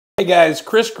Hey guys,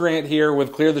 Chris Grant here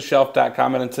with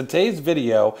ClearTheShelf.com, and in today's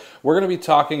video we're going to be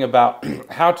talking about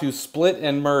how to split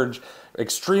and merge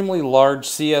extremely large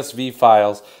CSV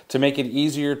files to make it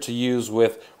easier to use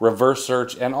with reverse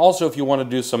search, and also if you want to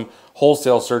do some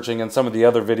wholesale searching and some of the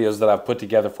other videos that I've put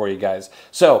together for you guys.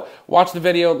 So watch the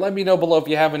video, let me know below if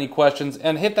you have any questions,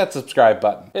 and hit that subscribe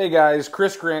button. Hey guys,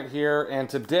 Chris Grant here, and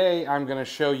today I'm going to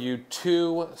show you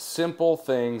two simple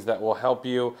things that will help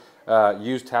you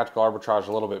use Tactical Arbitrage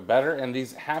a little bit better, and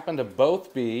these happen to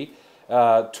both be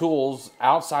tools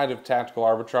outside of Tactical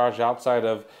Arbitrage, outside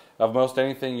of most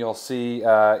anything you'll see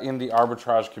in the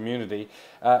arbitrage community,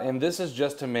 and this is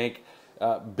just to make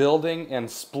building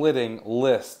and splitting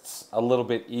lists a little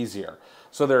bit easier.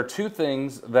 So there are two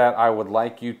things that I would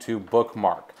like you to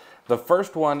bookmark. The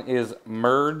first one is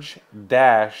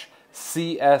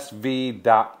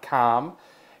merge-csv.com,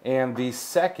 and the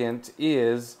second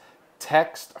is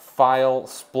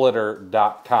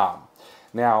textfilesplitter.com.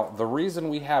 Now, the reason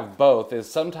we have both is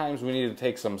sometimes we need to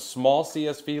take some small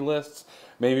CSV lists.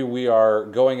 Maybe we are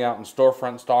going out and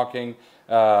storefront stocking,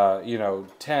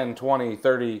 10, 20,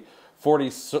 30, 40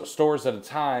 stores at a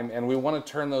time, and we want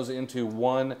to turn those into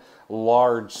one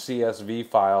large CSV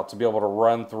file to be able to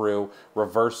run through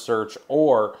reverse search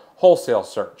or wholesale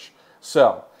search.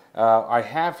 So, I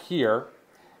have here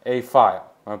a file.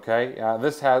 Okay,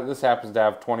 this happens to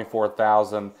have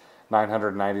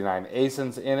 24,999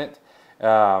 ASINs in it,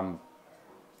 and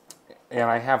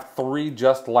I have three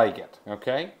just like it.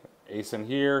 Okay, ASIN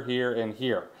here, here, and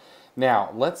here. Now,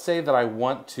 let's say that I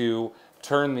want to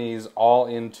turn these all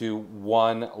into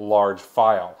one large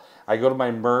file. I go to my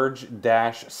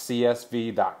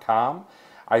merge-csv.com.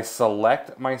 I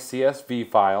select my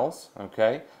CSV files.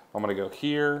 Okay, I'm going to go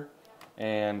here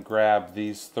and grab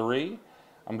these three.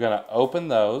 I'm going to open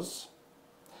those,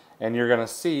 and you're going to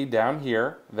see down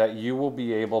here that you will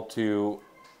be able to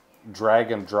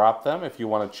drag and drop them if you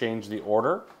want to change the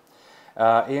order.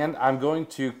 And I'm going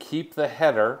to keep the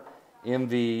header in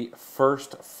the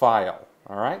first file.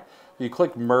 All right. You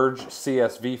click Merge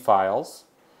CSV Files.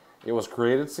 It was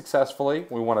created successfully.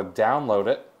 We want to download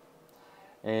it,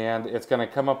 and it's going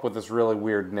to come up with this really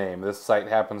weird name. This site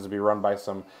happens to be run by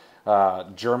some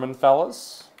German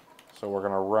fellas. So we're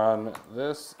going to run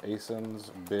this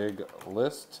ASIN's big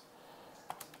list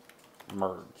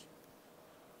merge.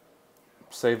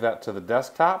 Save that to the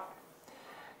desktop.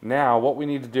 Now what we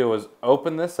need to do is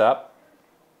open this up,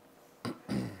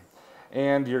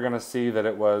 and you're going to see that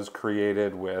it was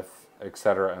created with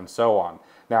etc. and so on.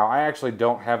 Now I actually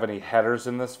don't have any headers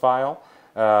in this file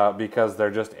because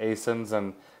they're just ASINs,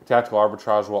 and Tactical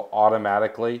Arbitrage will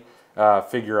automatically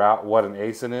figure out what an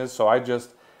ASIN is. So I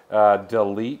just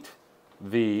delete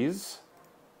these,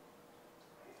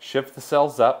 shift the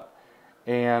cells up,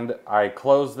 and I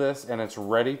close this, and it's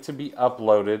ready to be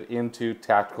uploaded into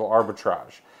Tactical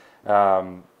Arbitrage.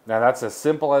 Now that's as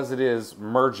simple as it is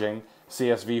merging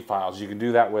CSV files. You can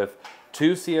do that with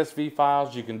 2 CSV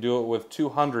files, you can do it with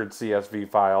 200 CSV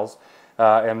files,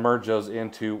 and merge those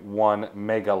into one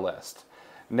mega list.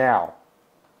 Now,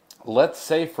 let's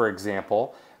say, for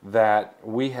example, that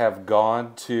we have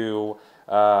gone to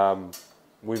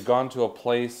we've gone to a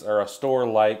place or a store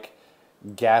like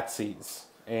Gatsy's,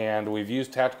 and we've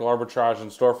used Tactical Arbitrage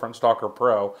and Storefront Stalker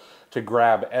Pro to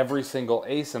grab every single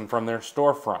ASIN from their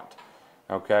storefront.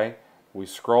 Okay, we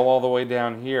scroll all the way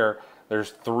down here.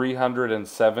 There's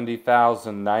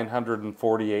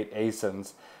 370,948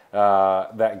 ASINs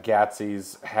that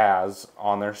Gatsy's has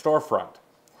on their storefront.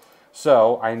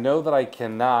 So I know that I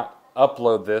cannot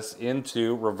upload this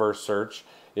into reverse search.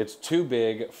 It's too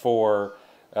big for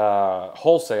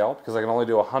wholesale because I can only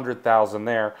do 100,000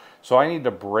 there. So I need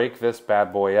to break this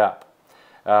bad boy up.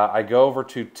 I go over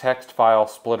to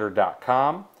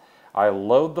textfilesplitter.com. I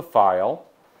load the file.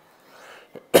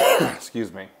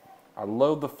 Excuse me. I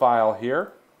load the file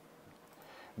here.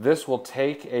 This will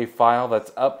take a file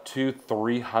that's up to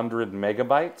 300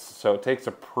 megabytes. So it takes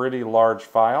a pretty large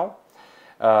file.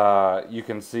 You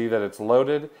can see that it's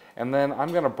loaded, and then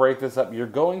I'm going to break this up. You're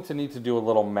going to need to do a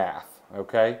little math,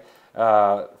 okay?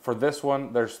 For this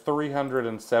one, there's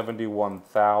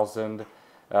 371,000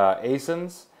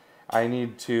 ASINs. I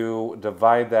need to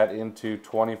divide that into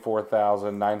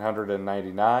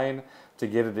 24,999 to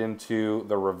get it into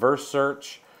the reverse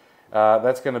search.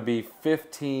 That's going to be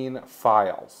 15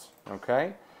 files,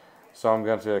 okay? So I'm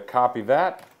going to copy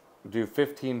that, do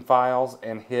 15 files,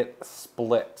 and hit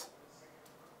split.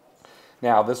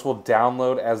 Now this will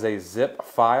download as a zip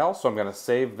file, so I'm going to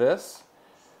save this,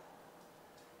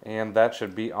 and that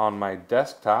should be on my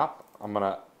desktop. I'm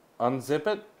going to unzip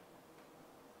it.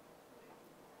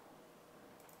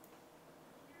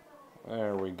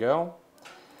 There we go.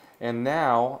 And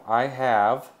now I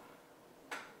have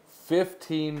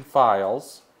 15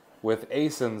 files with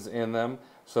ASINs in them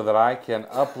so that I can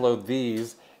upload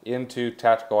these into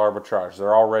Tactical Arbitrage.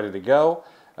 They're all ready to go.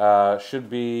 Should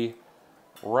be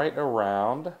right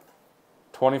around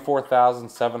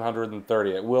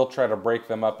 24,730. It will try to break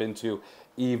them up into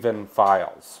even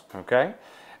files. Okay,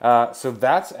 so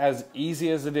that's as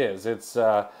easy as it is.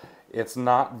 It's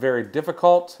not very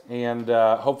difficult, and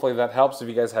hopefully that helps. If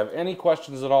you guys have any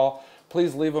questions at all,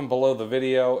 please leave them below the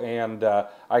video, and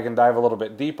I can dive a little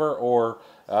bit deeper or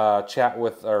chat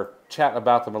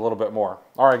about them a little bit more.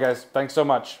 All right, guys, thanks so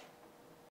much.